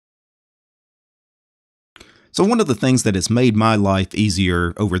So one of the things that has made my life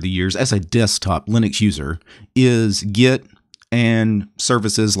easier over the years as a desktop Linux user is Git and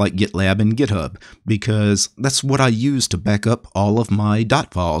services like GitLab and GitHub, because that's what I use to back up all of my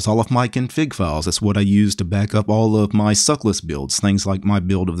 .files, all of my config files. That's what I use to back up all of my Suckless builds, things like my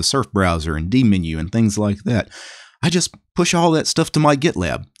build of the Surf browser and dmenu and things like that. I just push all that stuff to my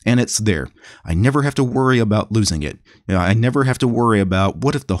GitLab, and it's there. I never have to worry about losing it. I never have to worry about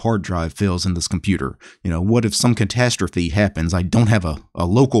what if the hard drive fails in this computer. What if some catastrophe happens? I don't have a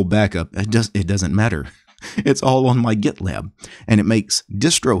local backup. It doesn't matter. It's all on my GitLab, and it makes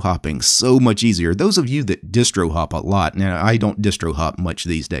distro hopping so much easier. Those of you that distro hop a lot, now I don't distro hop much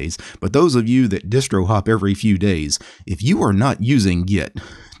these days, but those of you that distro hop every few days, if you are not using Git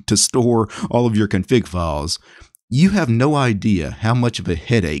to store all of your config files, you have no idea how much of a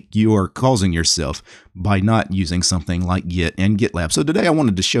headache you are causing yourself by not using something like Git and GitLab. So today I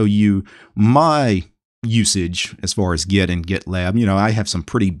wanted to show you my usage as far as Git and GitLab. I have some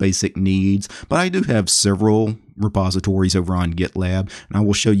pretty basic needs, but I do have several repositories over on GitLab, and I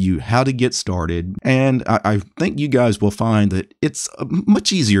will show you how to get started. And I think you guys will find that it's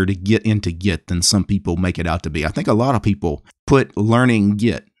much easier to get into Git than some people make it out to be. I think a lot of people put learning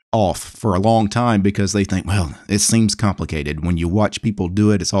Git off for a long time because they think, well, it seems complicated. When you watch people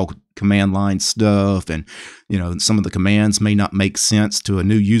do it, it's all command line stuff, and some of the commands may not make sense to a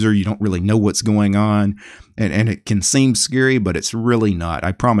new user. You don't really know what's going on, and it can seem scary, but it's really not.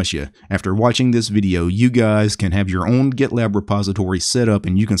 I promise you, after watching this video, you guys can have your own GitLab repository set up,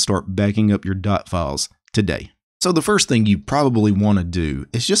 and you can start backing up your .files today. So the first thing you probably want to do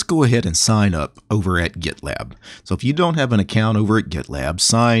is just go ahead and sign up over at GitLab. So if you don't have an account over at GitLab,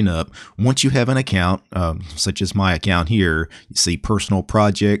 sign up. Once you have an account, such as my account here, you see personal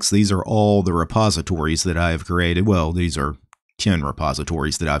projects. These are all the repositories that I have created. Well, these are 10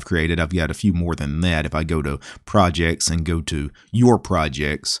 repositories that I've created. I've got a few more than that. If I go to projects and go to your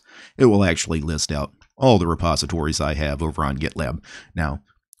projects, it will actually list out all the repositories I have over on GitLab. Now,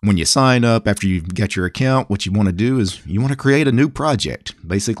 when you sign up, after you've got your account, what you want to do is you want to create a new project.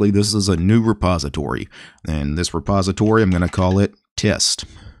 Basically, this is a new repository. And this repository, I'm going to call it test.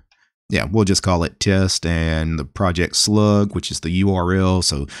 Yeah, we'll just call it test, and the project slug, which is the URL.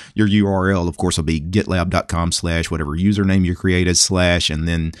 So your URL, of course, will be gitlab.com/whatever username you created / and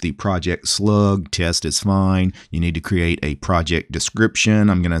then the project slug. Test is fine. You need to create a project description.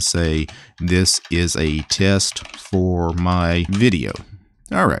 I'm going to say this is a test for my video.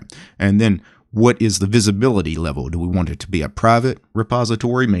 All right, and then what is the visibility level? Do we want it to be a private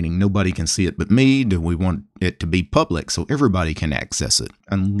repository, meaning nobody can see it but me? Do we want it to be public so everybody can access it?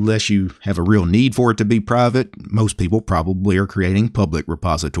 Unless you have a real need for it to be private, most people probably are creating public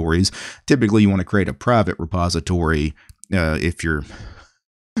repositories. Typically, you want to create a private repository if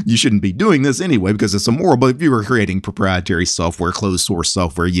you shouldn't be doing this anyway because it's immoral, but if you were creating proprietary software, closed source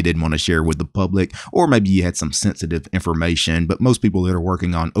software you didn't want to share with the public, or maybe you had some sensitive information, but most people that are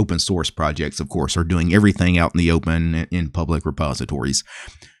working on open source projects, of course, are doing everything out in the open in public repositories.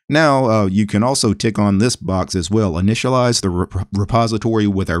 Now, you can also tick on this box as well, initialize the repository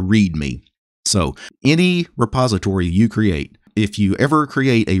with a README. So any repository you create, if you ever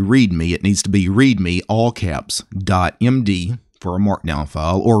create a README, it needs to be README all caps .md for a markdown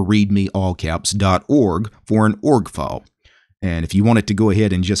file, or readme all caps .org for an org file. And if you want it to go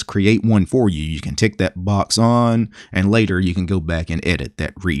ahead and just create one for you, you can tick that box on, and later you can go back and edit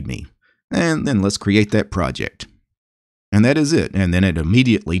that readme. And then let's create that project. And that is it. And then it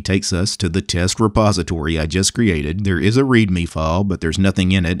immediately takes us to the test repository I just created. There is a readme file, but there's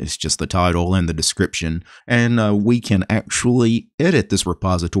nothing in it. It's just the title and the description. And we can actually edit this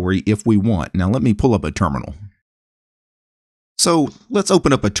repository if we want. Now let me pull up a terminal. So let's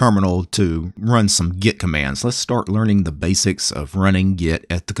open up a terminal to run some Git commands. Let's start learning the basics of running Git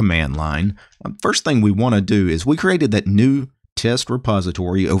at the command line. First thing we want to do is we created that new test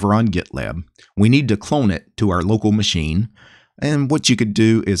repository over on GitLab. We need to clone it to our local machine. And what you could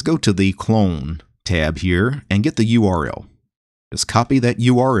do is go to the clone tab here and get the URL. Just copy that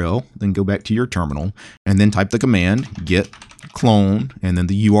URL, then go back to your terminal, and then type the command git clone, and then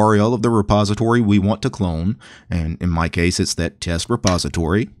the URL of the repository we want to clone. And in my case, it's that test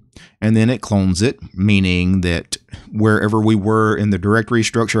repository. And then it clones it, meaning that wherever we were in the directory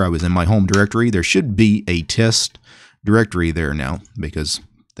structure, I was in my home directory, there should be a test directory there now, because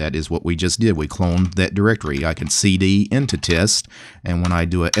that is what we just did. We cloned that directory. I can cd into test, and when I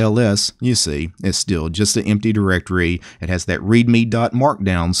do a ls, you see, it's still just an empty directory. It has that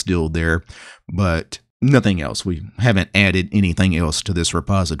readme.markdown still there, but nothing else. We haven't added anything else to this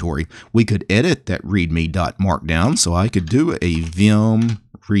repository. We could edit that readme.markdown. So I could do a vim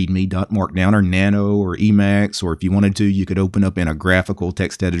readme.markdown or nano or emacs, or if you wanted to, you could open up in a graphical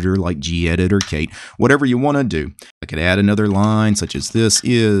text editor like gedit or Kate, whatever you want to do. I could add another line such as this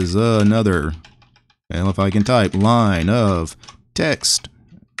is another, well, if I can type, line of text.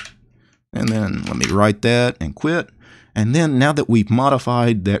 And then let me write that and quit. And then now that we've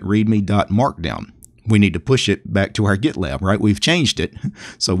modified that readme.markdown, we need to push it back to our GitLab, right? We've changed it,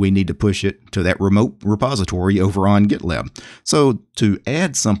 so we need to push it to that remote repository over on GitLab. So to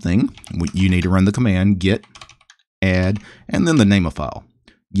add something, you need to run the command git add and then the name of file.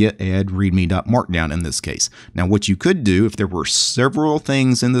 Git add readme.markdown in this case. Now what you could do if there were several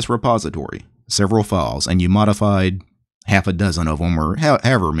things in this repository, several files, and you modified half a dozen of them or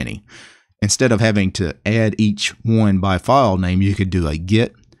however many, instead of having to add each one by file name, you could do a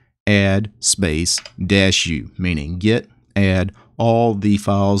git add space -u, meaning git add all the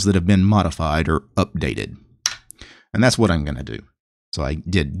files that have been modified or updated. And that's what I'm going to do. So I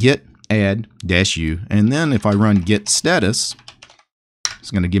did git add -u, and then if I run git status, it's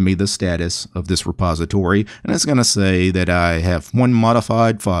going to give me the status of this repository, and it's going to say that I have one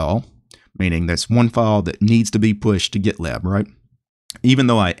modified file, meaning that's one file that needs to be pushed to GitLab, right? Even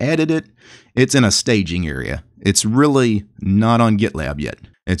though I added it, it's in a staging area. It's really not on GitLab yet.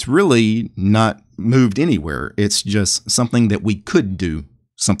 It's really not moved anywhere. It's just something that we could do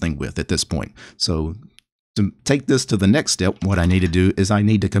something with at this point. So to take this to the next step, what I need to do is I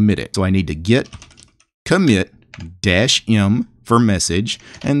need to commit it. So I need to git commit -m for message,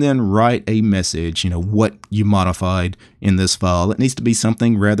 and then write a message, what you modified in this file. It needs to be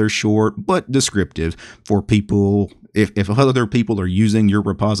something rather short but descriptive for people. If other people are using your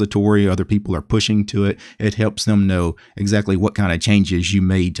repository, other people are pushing to it, it helps them know exactly what kind of changes you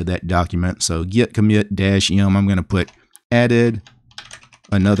made to that document. So git commit -m, I'm going to put added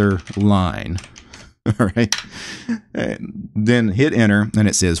another line. All right. And then hit enter, and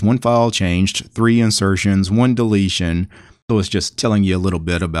it says one file changed, 3 insertions, 1 deletion. So it's just telling you a little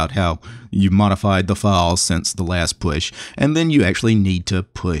bit about how you modified the file since the last push. And then you actually need to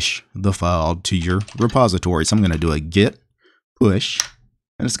push the file to your repository. So I'm going to do a git push,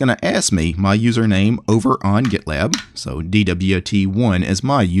 and it's going to ask me my username over on GitLab. So DWT1 is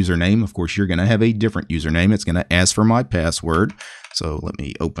my username. Of course, you're going to have a different username. It's going to ask for my password. So let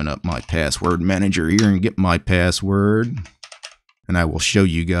me open up my password manager here and get my password. And I will show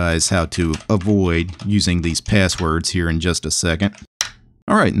you guys how to avoid using these passwords here in just a second.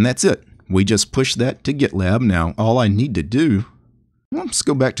 All right, and that's it. We just push that to GitLab. Now, all I need to do, well, let's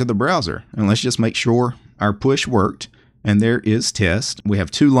go back to the browser and let's just make sure our push worked. And there is test. We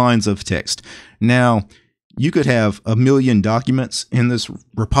have 2 lines of text. Now, you could have a million documents in this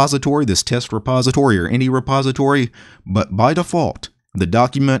repository, this test repository, or any repository, but by default, the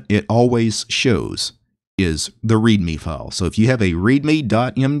document it always shows is the README file. So if you have a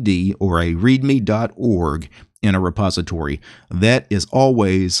readme.md or a readme.org in a repository, that is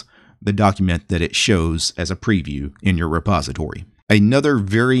always the document that it shows as a preview in your repository. Another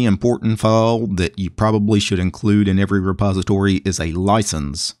very important file that you probably should include in every repository is a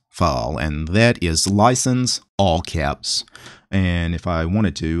license file, and that is license all caps. And if I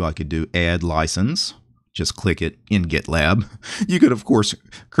wanted to, I could do add license. Just click it in GitLab. You could, of course,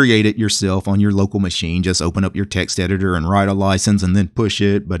 create it yourself on your local machine. Just open up your text editor and write a license and then push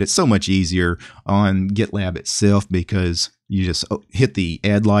it. But it's so much easier on GitLab itself because you just hit the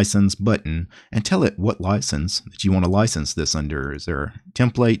add license button and tell it what license that you want to license this under. Is there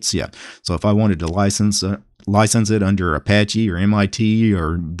templates? Yeah. So if I wanted to license it under Apache or MIT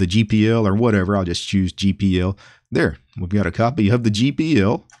or the GPL or whatever, I'll just choose GPL. There, we've got a copy of the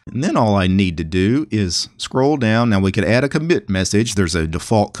GPL. And then all I need to do is scroll down. Now we could add a commit message. There's a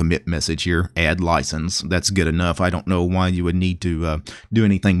default commit message here, add license. That's good enough. I don't know why you would need to do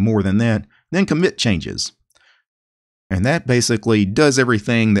anything more than that. Then commit changes. And that basically does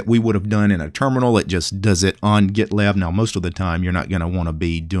everything that we would have done in a terminal. It just does it on GitLab. Now, most of the time, you're not going to want to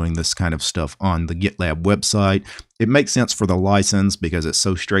be doing this kind of stuff on the GitLab website. It makes sense for the license because it's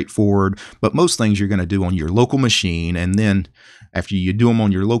so straightforward. But most things you're going to do on your local machine. And then after you do them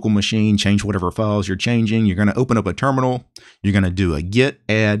on your local machine, change whatever files you're changing, you're going to open up a terminal. You're going to do a git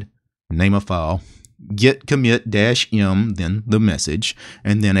add, name a file, git commit -m, then the message,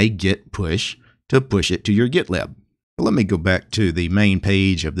 and then a git push to push it to your GitLab. Let me go back to the main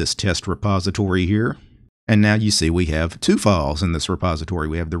page of this test repository here. And now you see we have 2 files in this repository.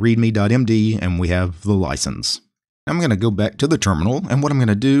 We have the readme.md and we have the license. I'm going to go back to the terminal, and what I'm going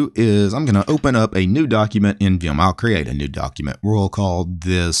to do is I'm going to open up a new document in Vim. I'll create a new document. We'll call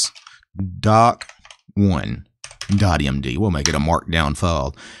this doc doc1.md. We'll make it a markdown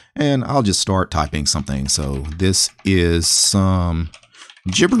file. And I'll just start typing something. So this is some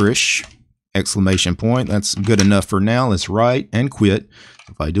gibberish, exclamation point. That's good enough for now. Let's write and quit.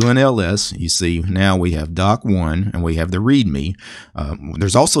 If I do an ls, you see now we have doc1 and we have the readme.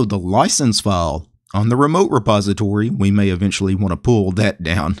 There's also the license file on the remote repository. We may eventually want to pull that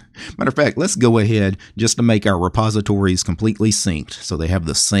down. Matter of fact, let's go ahead just to make our repositories completely synced so they have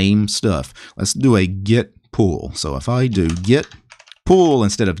the same stuff. Let's do a git pull. So if I do git pull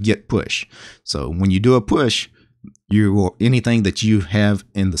instead of git push. So when you do a push, anything that you have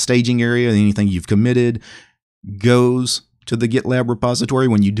in the staging area, anything you've committed goes to the GitLab repository.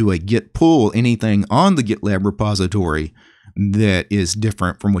 When you do a git pull, anything on the GitLab repository that is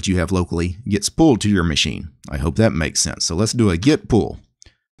different from what you have locally gets pulled to your machine. I hope that makes sense. So let's do a git pull.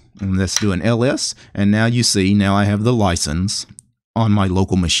 And let's do an ls. And now you see, now I have the license on my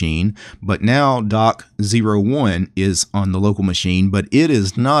local machine. But now doc01 is on the local machine, but it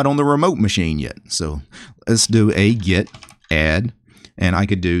is not on the remote machine yet. So let's do a git add. And I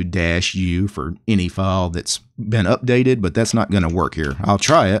could do -u for any file that's been updated, but that's not going to work here. I'll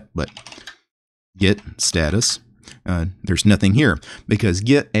try it, but git status. There's nothing here because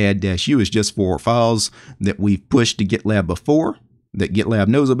git add -u is just for files that we've pushed to GitLab before, that GitLab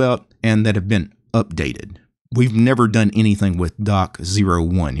knows about, and that have been updated. We've never done anything with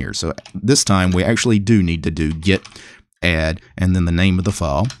doc01 here. So this time we actually do need to do git add and then the name of the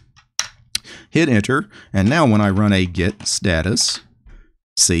file. Hit enter. And now when I run a git status,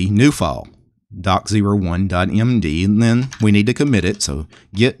 see new file, doc01.md, and then we need to commit it. So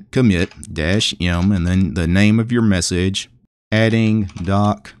git commit -m and then the name of your message, adding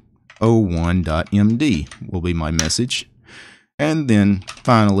doc01.md will be my message. And then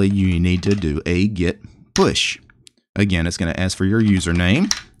finally you need to do a git push. Again, it's going to ask for your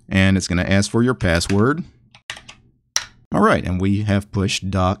username and it's going to ask for your password. All right, and we have pushed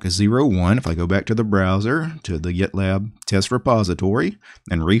doc01. If I go back to the browser, to the GitLab test repository,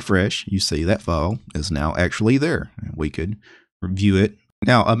 and refresh, you see that file is now actually there. We could review it.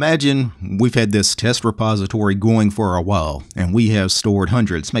 Now, imagine we've had this test repository going for a while, and we have stored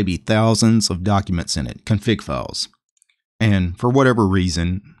hundreds, maybe thousands of documents in it, config files. And for whatever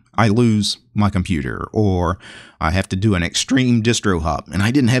reason, I lose my computer, or I have to do an extreme distro hop, and I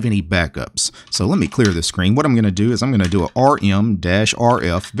didn't have any backups. So let me clear the screen. What I'm going to do is I'm going to do a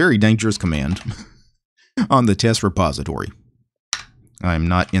rm-rf, very dangerous command, on the test repository. I'm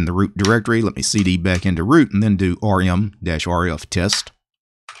not in the root directory. Let me cd back into root and then do rm-rf test.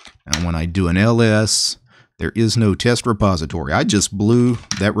 And when I do an ls, there is no test repository. I just blew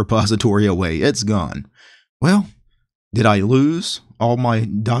that repository away. It's gone. Well, did I lose all my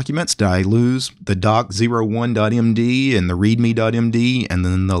documents? Did I lose the doc01.md and the readme.md and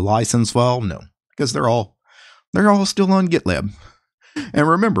then the license file? No, because they're all still on GitLab. And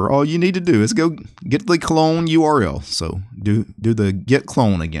remember, all you need to do is go get the clone URL. So do the git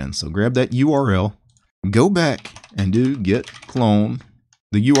clone again. So grab that URL, go back and do git clone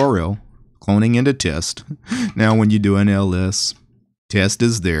the URL, cloning into test. Now when you do an ls, test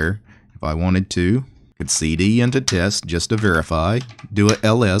is there. If I wanted to, could cd into test just to verify, do a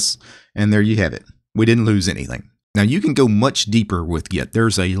ls, and there you have it. We didn't lose anything. Now you can go much deeper with Git.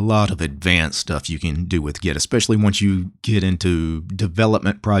 There's a lot of advanced stuff you can do with Git, especially once you get into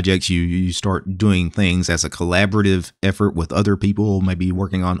development projects. You start doing things as a collaborative effort with other people, maybe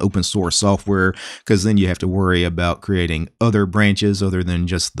working on open source software, because then you have to worry about creating other branches other than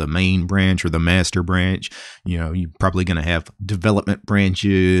just the main branch or the master branch. You know, you're probably going to have development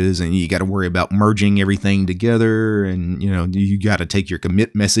branches, and you got to worry about merging everything together, and you know, you got to take your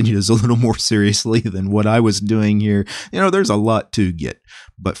commit messages a little more seriously than what I was doing here. You know, there's a lot to Git,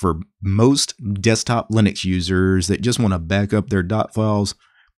 but for most desktop Linux users that just want to back up their dot files,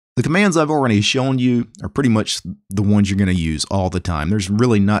 the commands I've already shown you are pretty much the ones you're going to use all the time. There's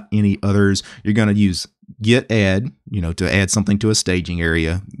really not any others. You're going to use git add, you know, to add something to a staging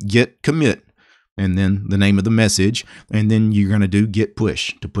area, git commit, and then the name of the message, and then you're going to do git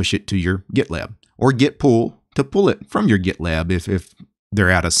push to push it to your GitLab, or git pull to pull it from your GitLab if they're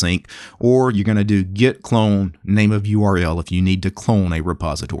out of sync, or you're going to do git clone name of URL if you need to clone a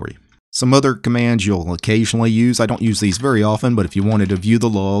repository. Some other commands you'll occasionally use. I don't use these very often, but if you wanted to view the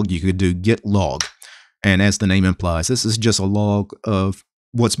log, you could do git log. And as the name implies, this is just a log of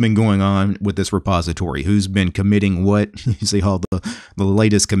what's been going on with this repository, who's been committing what. You see all the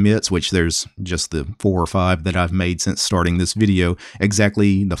latest commits, which there's just the 4 or 5 that I've made since starting this video,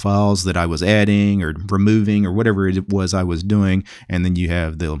 exactly the files that I was adding or removing or whatever it was I was doing. And then you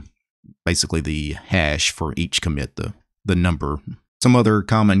have basically the hash for each commit, the number Some other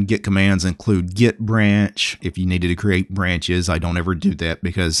common Git commands include git branch. If you needed to create branches, I don't ever do that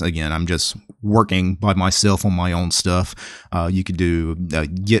because, again, I'm just working by myself on my own stuff. You could do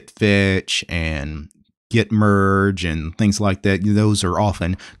git fetch and git merge and things like that. Those are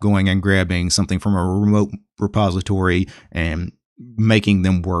often going and grabbing something from a remote repository and making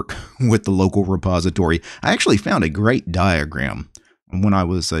them work with the local repository. I actually found a great diagram when I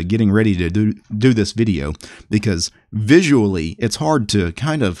was getting ready to do this video, because visually it's hard to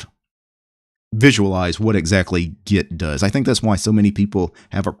kind of visualize what exactly Git does. I think that's why so many people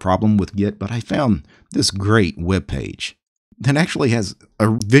have a problem with Git, but I found this great web page that actually has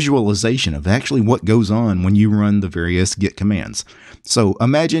a visualization of actually what goes on when you run the various Git commands. So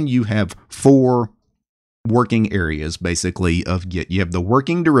imagine you have 4 working areas basically of Git. You have the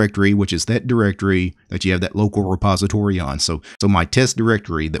working directory, which is that directory that you have that local repository on. So my test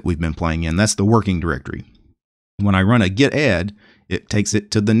directory that we've been playing in, that's the working directory. When I run a git add, it takes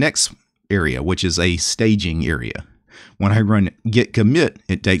it to the next area, which is a staging area. When I run git commit,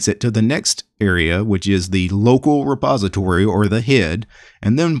 it takes it to the next area, which is the local repository or the head.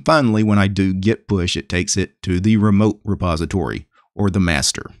 And then finally, when I do git push, it takes it to the remote repository or the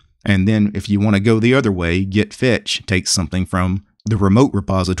master. And then if you want to go the other way, git fetch takes something from the remote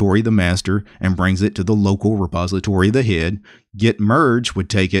repository, the master, and brings it to the local repository, the head. Git merge would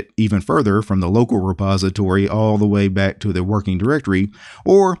take it even further from the local repository all the way back to the working directory.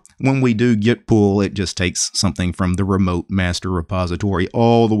 Or when we do git pull, it just takes something from the remote master repository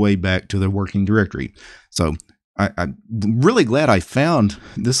all the way back to the working directory. So I'm really glad I found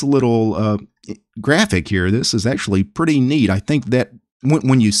this little graphic here. This is actually pretty neat. I think that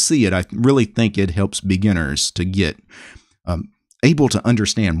when you see it, I really think it helps beginners to get able to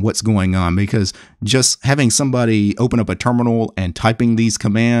understand what's going on, because just having somebody open up a terminal and typing these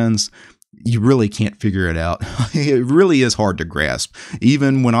commands, you really can't figure it out. It really is hard to grasp.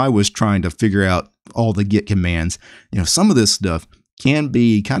 Even when I was trying to figure out all the Git commands, some of this stuff can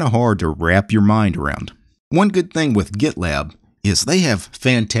be kind of hard to wrap your mind around. One good thing with GitLab is they have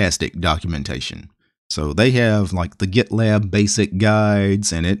fantastic documentation. So they have like the GitLab basic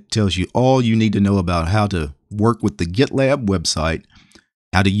guides, and it tells you all you need to know about how to work with the GitLab website,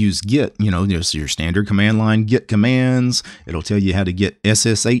 how to use Git, just your standard command line Git commands. It'll tell you how to get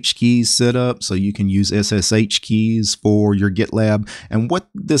SSH keys set up so you can use SSH keys for your GitLab. And what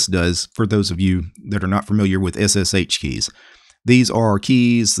this does, for those of you that are not familiar with SSH keys, these are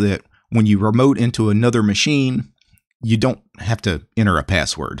keys that when you remote into another machine, you don't have to enter a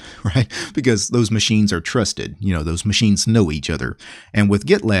password, right? Because those machines are trusted. Those machines know each other. And with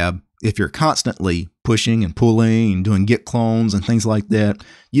GitLab, if you're constantly pushing and pulling and doing Git clones and things like that,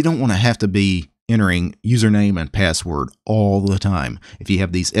 you don't want to have to be entering username and password all the time. If you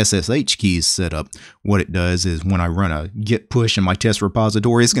have these SSH keys set up, what it does is when I run a Git push in my test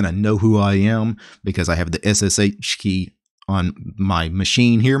repository, it's going to know who I am because I have the SSH key on my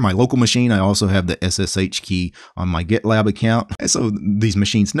machine here, my local machine. I also have the SSH key on my GitLab account. And so these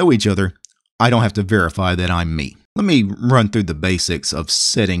machines know each other. I don't have to verify that I'm me. Let me run through the basics of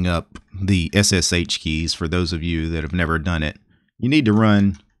setting up the SSH keys for those of you that have never done it. You need to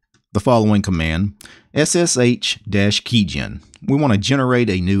run the following command, SSH-keygen. We want to generate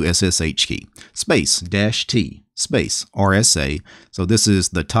a new SSH key, space -t, space RSA. So this is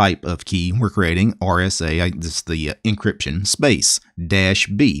the type of key we're creating, RSA. This is the encryption, space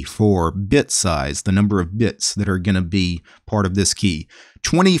 -b for bit size, the number of bits that are going to be part of this key.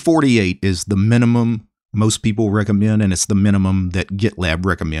 2048 is the minimum most people recommend, and it's the minimum that GitLab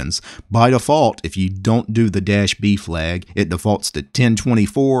recommends. By default, if you don't do the -b flag, it defaults to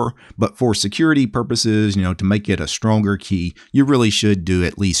 1024, but for security purposes, to make it a stronger key, you really should do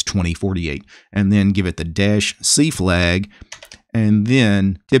at least 2048, and then give it the -c flag, and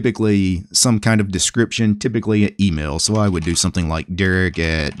then typically some kind of description, typically an email. So I would do something like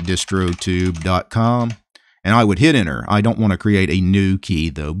derek@distrotube.com, and I would hit enter. I don't want to create a new key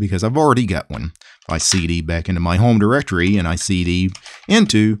though, because I've already got one. I cd back into my home directory and I cd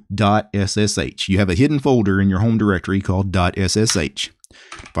into .ssh. You have a hidden folder in your home directory called .ssh.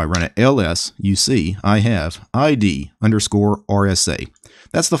 If I run an ls, you see I have id_rsa.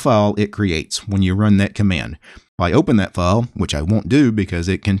 That's the file it creates when you run that command. If I open that file, which I won't do because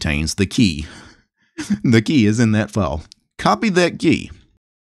it contains the key, the key is in that file. Copy that key.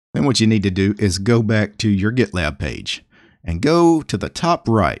 Then what you need to do is go back to your GitLab page and go to the top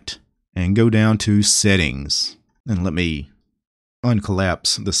right and go down to settings. And let me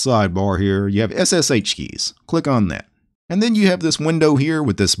uncollapse the sidebar here. You have SSH keys. Click on that. And then you have this window here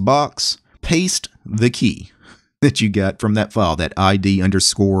with this box. Paste the key that you got from that file, that id_rsa.pub.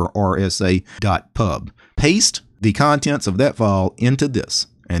 Paste the contents of that file into this.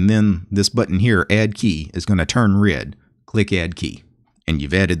 And then this button here, add key, is going to turn red. Click add key. And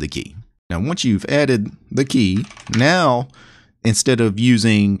you've added the key. Now, once you've added the key, now instead of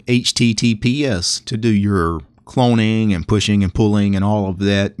using HTTPS to do your cloning and pushing and pulling and all of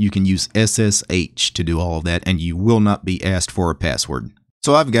that, you can use SSH to do all of that, and you will not be asked for a password.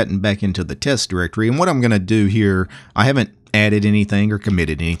 So I've gotten back into the test directory, and what I'm going to do here, I haven't added anything or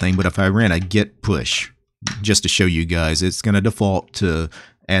committed anything, but if I ran a git push, just to show you guys, it's going to default to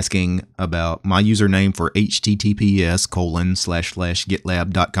asking about my username for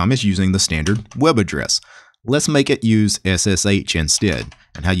https://gitlab.com. It's using the standard web address. Let's make it use SSH instead.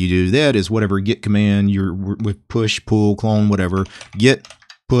 And how you do that is whatever git command you're with, push, pull, clone, whatever, git,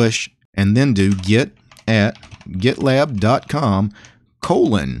 push, and then do git at gitlab.com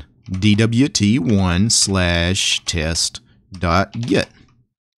 :dwt1/test.git.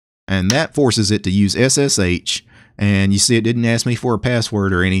 And that forces it to use SSH. And you see it didn't ask me for a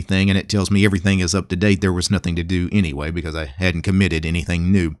password or anything, and it tells me everything is up to date. There was nothing to do anyway because I hadn't committed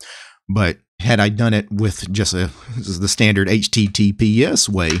anything new. But had I done it with just the standard HTTPS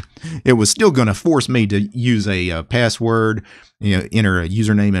way, it was still going to force me to use a password, enter a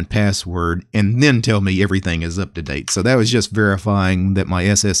username and password, and then tell me everything is up to date. So that was just verifying that my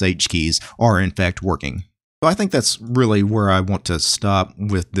SSH keys are in fact working. So I think that's really where I want to stop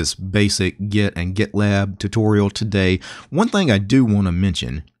with this basic Git and GitLab tutorial today. One thing I do want to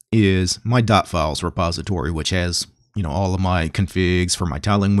mention is my dotfiles repository, which has all of my configs for my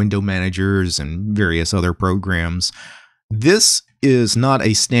tiling window managers and various other programs. This is not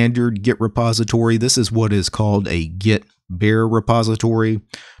a standard Git repository. This is what is called a Git bare repository,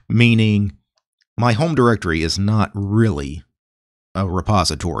 meaning my home directory is not really a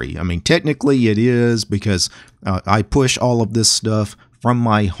repository. I mean, technically it is because I push all of this stuff from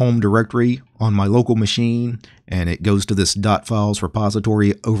my home directory on my local machine, and it goes to this dotfiles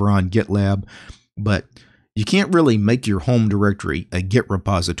repository over on GitLab. But you can't really make your home directory a Git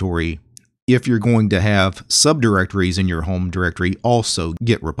repository if you're going to have subdirectories in your home directory also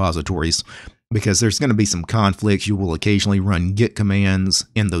Git repositories, because there's going to be some conflicts. You will occasionally run Git commands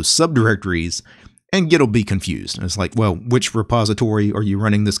in those subdirectories, and Git will be confused. It's like, well, which repository are you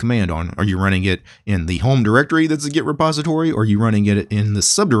running this command on? Are you running it in the home directory that's a Git repository, or are you running it in the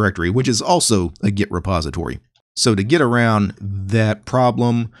subdirectory, which is also a Git repository? So to get around that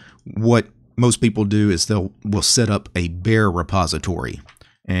problem, what most people do is will set up a bare repository.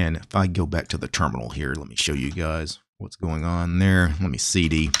 And if I go back to the terminal here, let me show you guys what's going on there. Let me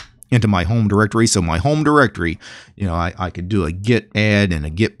cd into my home directory. So my home directory, I could do a git add and a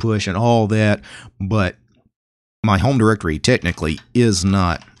git push and all that, but my home directory technically is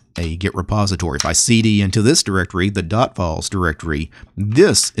not a Git repository. If I cd into this directory, the dotfiles directory,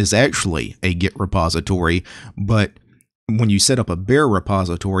 this is actually a Git repository. But when you set up a bare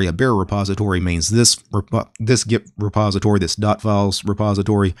repository means this Git repository, this dotfiles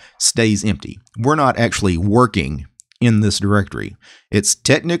repository, stays empty. We're not actually working in this directory. It's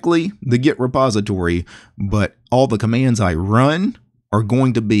technically the Git repository, but all the commands I run are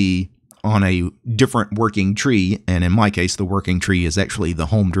going to be on a different working tree, and in my case, the working tree is actually the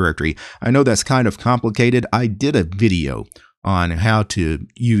home directory. I know that's kind of complicated. I did a video on how to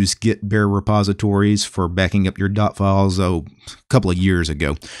use Git bare repositories for backing up your dot files a couple of years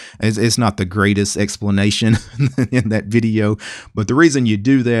ago. It's not the greatest explanation in that video, but the reason you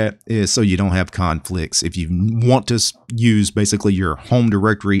do that is so you don't have conflicts. If you want to use basically your home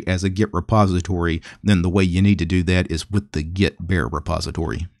directory as a Git repository, then the way you need to do that is with the Git bare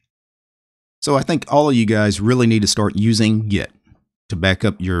repository. So I think all of you guys really need to start using Git to back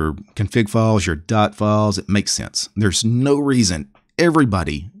up your config files, your dot files. It makes sense. There's no reason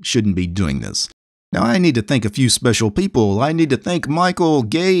everybody shouldn't be doing this. Now I need to thank a few special people. I need to thank Michael,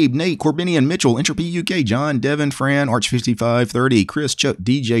 Gabe, Nate, Corbinian, Mitchell, Entropy UK, John, Devin, Fran, Arch5530, Chris, Chuck,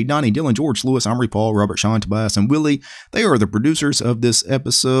 DJ, Donnie, Dylan, George, Lewis, Omri, Paul, Robert, Sean, Tobias, and Willie. They are the producers of this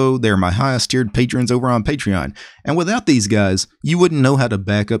episode. They're my highest tiered patrons over on Patreon. And without these guys, you wouldn't know how to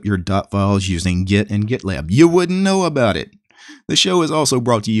back up your dot files using Git and GitLab. You wouldn't know about it. The show is also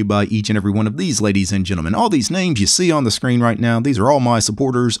brought to you by each and every one of these ladies and gentlemen. All these names you see on the screen right now, these are all my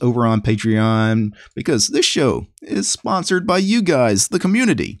supporters over on Patreon, because this show is sponsored by you guys, the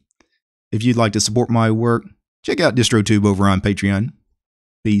community. If you'd like to support my work, check out DistroTube over on Patreon.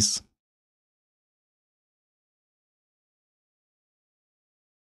 Peace.